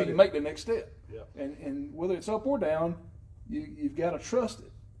that's down about until you it. make the next step. Yeah. And whether it's up or down, you've got to trust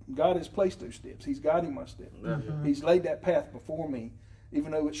it. God has placed those steps. He's guiding my steps. Mm-hmm. He's laid that path before me,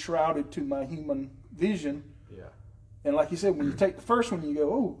 even though it's shrouded to my human vision. Yeah. And like you said, when you take the first one, you go,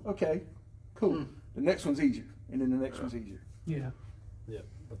 oh, okay, cool. The next one's easier, and then the next one's easier. Yeah. Yeah.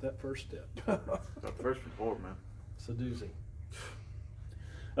 But that first step, The first report, man. it's a doozy.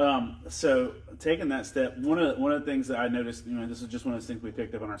 So taking that step, one of the things that I noticed, this is just one of those things we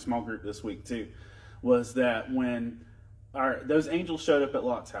picked up in our small group this week too, was that when those angels showed up at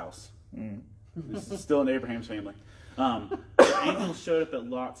Lot's house, this is still in Abraham's family, angels showed up at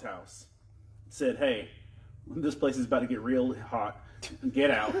Lot's house, said, hey, this place is about to get real hot,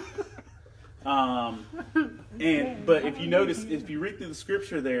 get out. But if you notice, if you read through the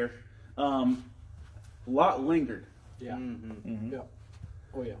scripture there, Lot lingered. Yeah. Mm-hmm. Yeah.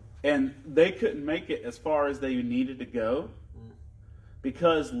 Oh, yeah. And they couldn't make it as far as they needed to go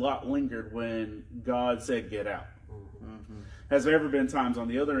because Lot lingered when God said, get out. Mm-hmm. Has there ever been times on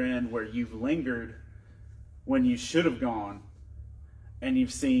the other end where you've lingered when you should have gone and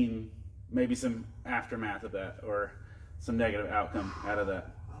you've seen maybe some aftermath of that or some negative outcome out of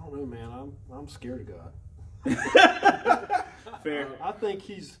that? I don't know, man. I'm scared of God. Fair.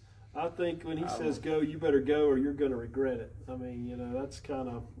 I think when he says go, you better go or you're going to regret it. I mean, that's kind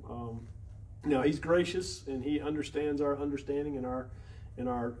of, he's gracious and he understands our understanding and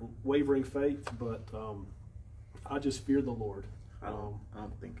our wavering faith, but I just fear the Lord. I don't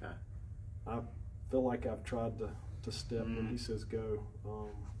think I feel like I've tried to step when he says go.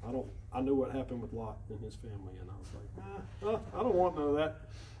 I know what happened with Lot and his family, and I was like, I don't want none of that.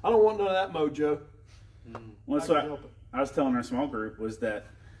 I don't want none of that mojo. Well, that's what I was telling our small group was that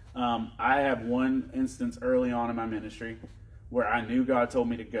I had one instance early on in my ministry where I knew God told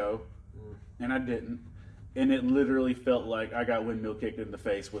me to go, and I didn't. And it literally felt like I got windmill kicked in the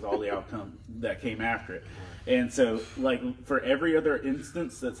face with all the outcome that came after it. And so, like, for every other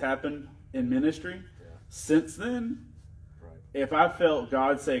instance that's happened in ministry since then, if I felt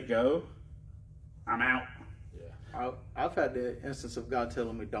God say go, I'm out. I've had the instance of God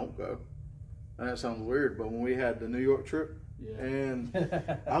telling me don't go. And that sounds weird, but when we had the New York trip, and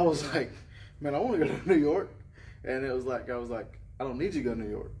I was like, man, I want to go to New York. And I was like, I don't need you to go to New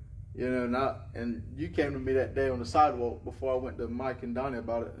York. And you came to me that day on the sidewalk before I went to Mike and Donnie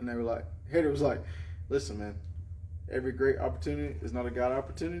about it, and they were like, Hector was like, listen, man, every great opportunity is not a God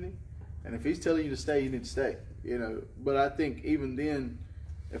opportunity. And if he's telling you to stay, you need to stay. You know, but I think even then,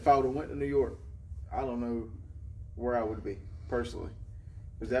 if I would have went to New York, I don't know where I would be personally,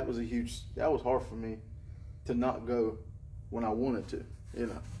 because that was hard for me to not go when I wanted to. You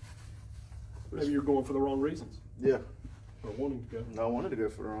know, Maybe you're going for the wrong reasons. yeah, Or wanting to go. I wanted to go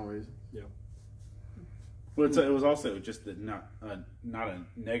for the wrong reason. Yeah. Well, it was also just not a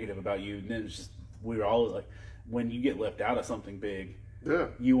negative about you. And then it's just we were all like, when you get left out of something big, Yeah,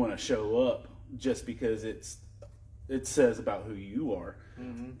 you want to show up just because it says about who you are,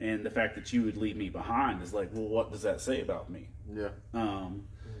 and the fact that you would leave me behind is like, well, what does that say about me? yeah,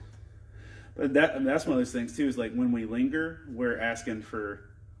 But that's one of those things too. Is like when we linger, we're asking for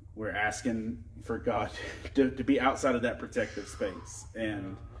God to be outside of that protective space,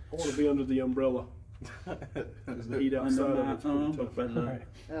 and I want to be under the umbrella. Because the heat outside under of my it's pretty tough. umbrella. Right.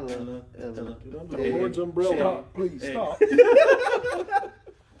 hello. Get under Hey, the Lord's umbrella. Stop, please Hey. stop.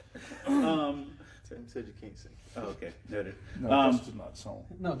 Tim said you can't sing. Oh, okay, noted. No, this is not song.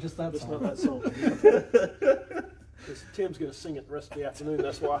 No, just that That's song. not that song. 'Cause Tim's going to sing it the rest of the afternoon,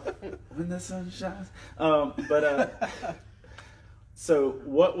 that's why. When the sun shines. So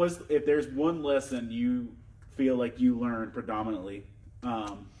what was, if there's one lesson you feel like you learned predominantly,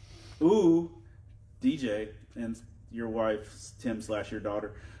 DJ and your wife, Tim/your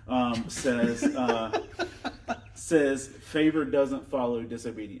daughter, says favor doesn't follow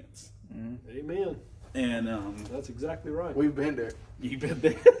disobedience. Amen. And That's exactly right. We've been there. you've been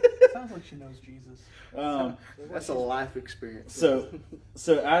there. Sounds like she knows Jesus. That's a life experience.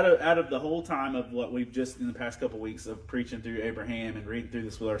 So out of the whole time of what we've just in the past couple of weeks of preaching through Abraham and reading through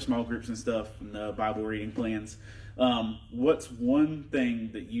this with our small groups and stuff and the Bible reading plans, what's one thing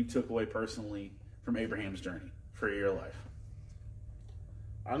that you took away personally from Abraham's journey for your life?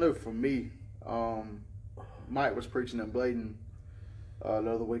 I know for me, Mike was preaching at Bladen the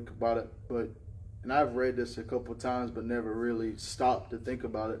other week about it, and I've read this a couple of times, but never really stopped to think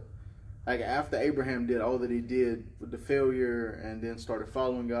about it. Like after Abraham did all that he did with the failure, and then started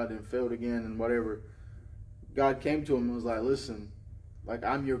following God and failed again and whatever, God came to him and was like, "Listen, like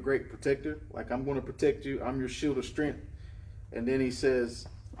I'm your great protector. Like I'm going to protect you. I'm your shield of strength." And then he says,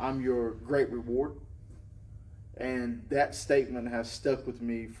 "I'm your great reward." And that statement has stuck with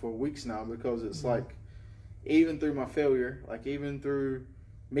me for weeks now, because it's like, even through my failure, like even through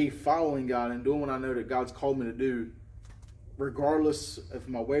me following God and doing what I know that God's called me to do, regardless of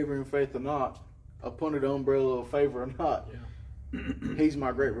my wavering faith or not, up under the umbrella of favor or not, he's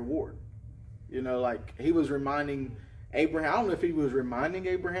my great reward. You know, like he was reminding Abraham, I don't know if he was reminding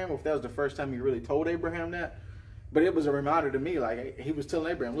Abraham or if that was the first time he really told Abraham that, but it was a reminder to me. Like he was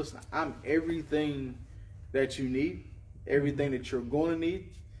telling Abraham, "Listen, I'm everything that you need, everything that you're going to need.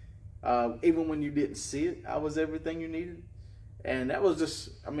 Even when you didn't see it, I was everything you needed." And that was just,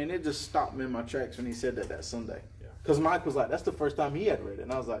 it just stopped me in my tracks when he said that Sunday. Because Mike was like, that's the first time he had read it.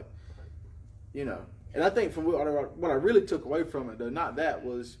 And I was like, you know. And I think from what I really took away from it, though, not that,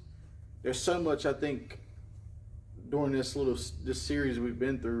 was there's so much, I think, during this series we've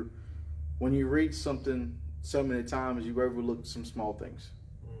been through, when you read something so many times, you overlook some small things.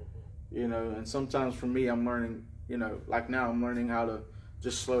 You know, and sometimes for me, I'm learning, you know, like now I'm learning how to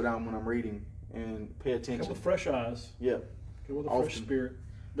just slow down when I'm reading and pay attention. Come with fresh eyes. Yeah. Come with a Often. fresh spirit.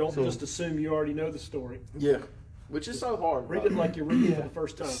 Don't just assume you already know the story. Yeah. Which is so hard. Read it like you're reading it for the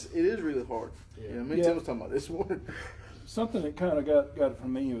first time. It is really hard. Yeah. Yeah, me and Tim was talking about this one. Something that kind of got it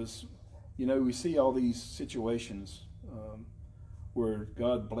from me was, you know, we see all these situations where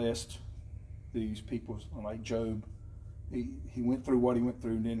God blessed these people, like Job. He went through what he went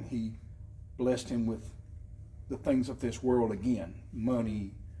through, and then he blessed him with the things of this world again,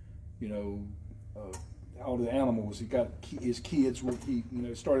 money, you know, all the animals. He got his kids. He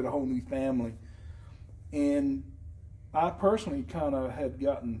started a whole new family, and I personally kind of had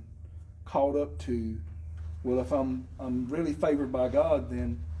gotten caught up to, well, if I'm really favored by God,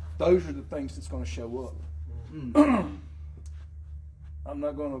 then those are the things that's going to show up. I'm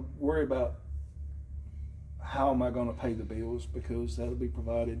not going to worry about how am I going to pay the bills, because that'll be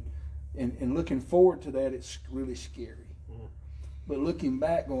provided. And looking forward to that, it's really scary. But looking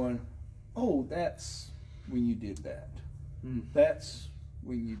back going, oh, that's when you did that. That's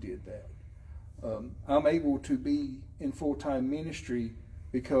when you did that. I'm able to be in full-time ministry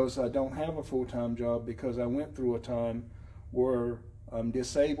because I don't have a full-time job, because I went through a time where I'm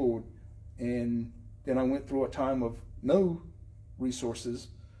disabled, and then I went through a time of no resources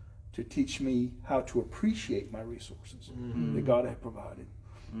to teach me how to appreciate my resources that God had provided.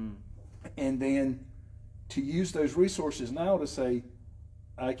 And then to use those resources now to say,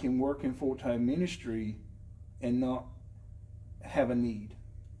 I can work in full-time ministry and not have a need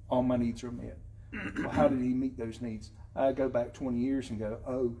all my needs are met. Well, how did he meet those needs? I go back 20 years and go,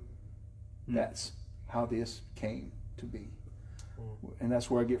 oh, that's how this came to be. And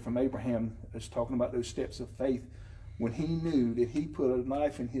that's where I get from Abraham, is talking about those steps of faith. When he knew that he put a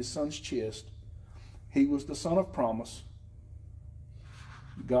knife in his son's chest, he was the son of promise.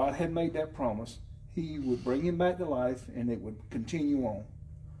 God had made that promise. He would bring him back to life, and it would continue on,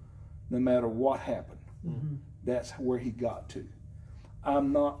 no matter what happened. Mm-hmm. That's where he got to.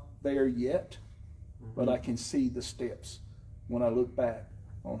 I'm not there yet, but I can see the steps when I look back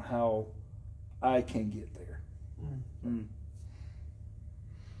on how I can get there.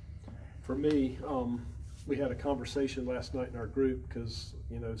 For me, we had a conversation last night in our group because,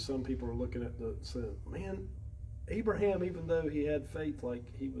 you know, some people are looking at saying, man, Abraham, even though he had faith, like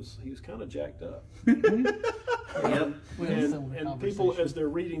he was kind of jacked up. Yep. And people, as they're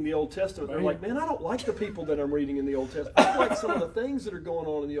reading the Old Testament, they're like, man, I don't like the people that I'm reading in the Old Testament. I don't like some of the things that are going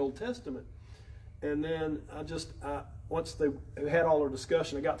on in the Old Testament. And then once they had all our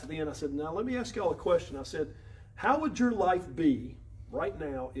discussion, I got to the end, I said, now let me ask you all a question. I said, how would your life be right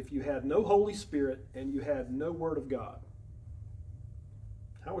now if you had no Holy Spirit and you had no Word of God?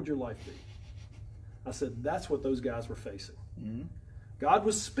 How would your life be? I said, that's what those guys were facing. Mm-hmm. God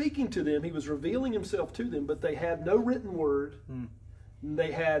was speaking to them. He was revealing himself to them, but they had no written word.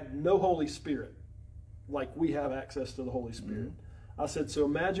 They had no Holy Spirit, like we have access to the Holy Spirit. I said, so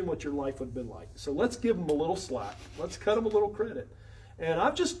imagine what your life would have been like. So let's give them a little slack. Let's cut them a little credit. And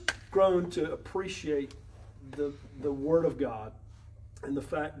I've just grown to appreciate the Word of God and the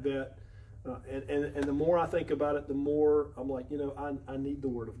fact that and the more I think about it, the more I'm like, you know, I need the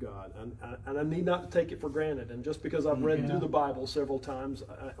Word of God, and I need not to take it for granted. And just because I've read through the Bible several times,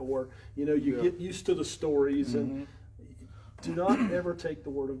 or you know, you get used to the stories, and do not ever take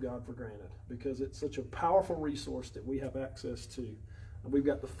the Word of God for granted, because it's such a powerful resource that we have access to. And we've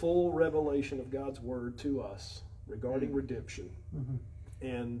got the full revelation of God's Word to us regarding redemption.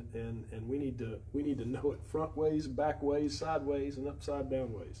 And we need to know it front ways, back ways, sideways, and upside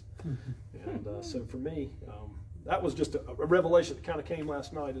down ways. And so for me, that was just a revelation that kind of came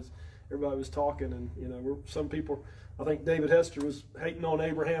last night as everybody was talking. And you know, some people, I think David Hester was hating on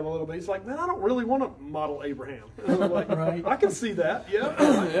Abraham a little bit. He's like, man, I don't really want to model Abraham. And I'm like, I can see that. Yeah,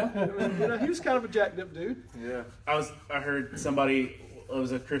 I mean, you know, he was kind of a jacked up dude. Yeah, I heard somebody, it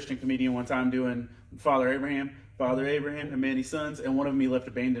was a Christian comedian one time, doing Father Abraham had many sons, and one of them he left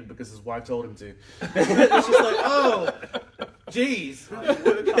abandoned because his wife told him to. It's just like, oh, geez.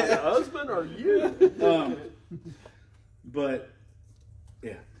 What kind of husband are you? But,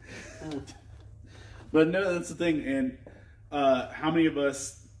 yeah. But no, that's the thing. And how many of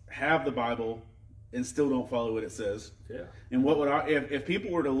us have the Bible and still don't follow what it says? Yeah. And what would if people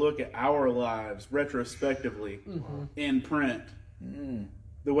were to look at our lives retrospectively in print,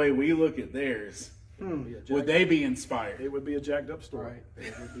 the way we look at theirs, would they be inspired? It would be a jacked up story. Right.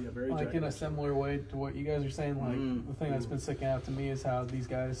 It would be a very Like jacked in a up story. similar way to what you guys are saying, like the thing that's been sticking out to me is how these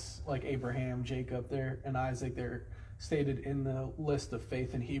guys, like Abraham, Jacob, and Isaac, they're stated in the list of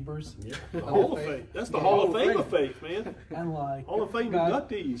faith in Hebrews. Yeah. The Hall of Faith. That's the Hall of Fame of faith, man. And like Hall of Fame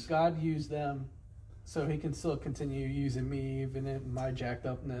inductees. God used them so he can still continue using me even in my jacked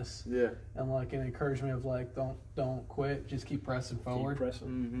upness. yeah. And like an encouragement of like don't quit, just keep pressing forward. Keep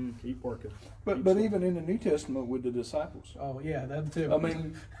pressing. Keep working. But even in the New Testament with the disciples, Oh yeah, them too. I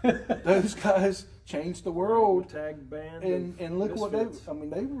mean, those guys changed the world. Tag band. And look what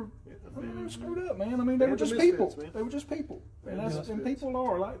they were screwed up, man. I mean, they were just people. Man. They were just people. And They're that's and misfits. people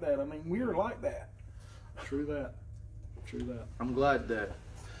are like that. I mean, we're like that. True that. True that. I'm glad that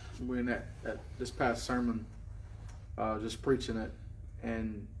we're in that this past sermon, just preaching it,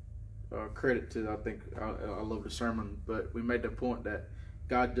 and credit to, I think I love the sermon, but we made the point that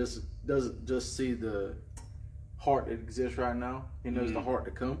God doesn't just see the heart that exists right now. He knows the heart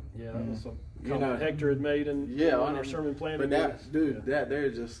to come. Yeah, that was some You comment know, Hector had made in our sermon planning. But that dude, that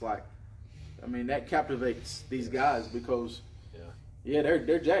they're just like, I mean, that captivates these guys because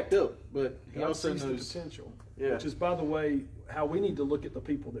they're jacked up, but he God also sees the knows potential. Yeah. Which is, by the way, how we need to look at the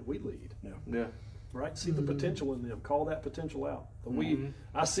people that we lead. Yeah. Right? See the potential in them. Call that potential out.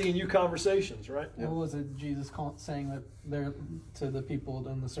 I see in you conversations, right? What was it Jesus saying that they're to the people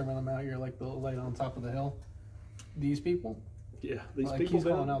in the Sermon on the Mount? You're like the light on top of the hill. These people. Yeah, these Like people he's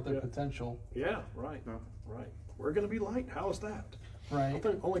calling then- out their potential. Yeah, right. Yeah. Right. We're going to be light. How is that? I Right.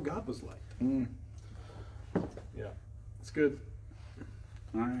 think only God was light. Yeah. It's good.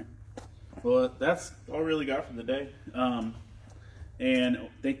 All right. Well, that's all we really got for the day. And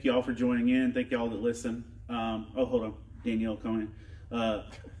thank you all for joining in. Thank you all that listen. Oh, hold on. Danielle coming.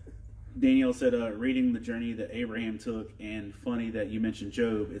 Daniel said, reading the journey that Abraham took, and funny that you mentioned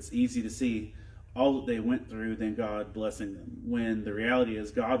Job. It's easy to see all that they went through, then God blessing them. When the reality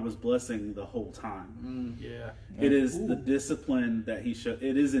is, God was blessing the whole time. Yeah. It is the discipline that he shows.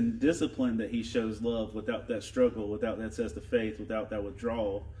 It is in discipline that he shows love. Without that struggle, without that test of faith, without that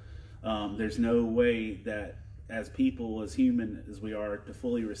withdrawal, there's no way that, as people, as human as we are, to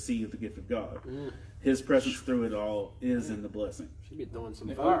fully receive the gift of God. His presence through it all is in the blessing. She be throwing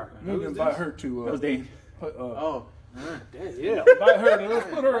some fire. We can invite her to. That was Dan. Oh, Yeah. Invite her. To, let's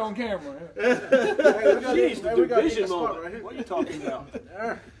put her on camera. Jeez, the we got division a spot moment. right here. What are you talking about?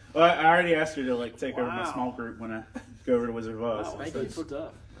 Well, I already asked her to like take over my Wow. small group when I go over to Wizard of Oz. Wow, Thank good you.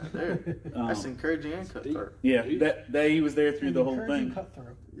 stuff. there. That's encouraging and cutthroat. Yeah, that he was there through And the whole encouraging thing.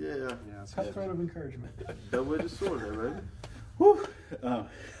 Cutthroat. Yeah. Yeah, it's good. Cutthroat of encouragement. Double-edged sword there, baby. Whew.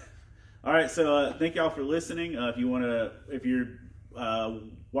 All right, so thank y'all for listening. If you're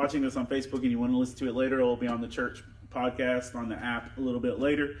watching us on Facebook and you want to listen to it later, it'll be on the church podcast on the app a little bit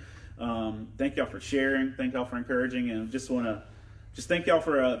later. Thank y'all for sharing. Thank y'all for encouraging, and just thank y'all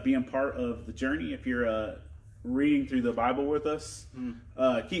for being part of the journey. If you're reading through the Bible with us,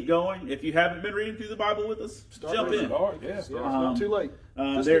 keep going. If you haven't been reading through the Bible with us, jump in. Yeah. It's not too late.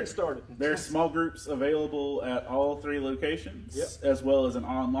 Just there- get started. There are small groups available at all 3 locations, Yep. as well as an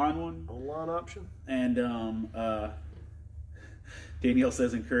online one. Online option. And Danielle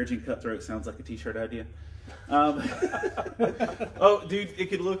says encouraging cutthroat sounds like a t-shirt idea. Oh, dude, it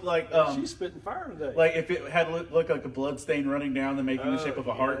could look like She's spitting fire today. like if it had look like a blood stain running down and making the shape of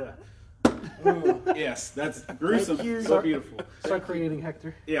a heart. Ooh, yes, that's gruesome, Thank you. so beautiful. Start creating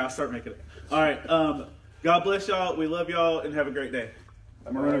Hector. Yeah, I'll start making it. All right, God bless y'all. We love y'all, and have a great day.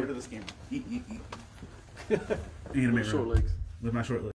 I'm gonna run over to this camera. Short legs. With my short legs.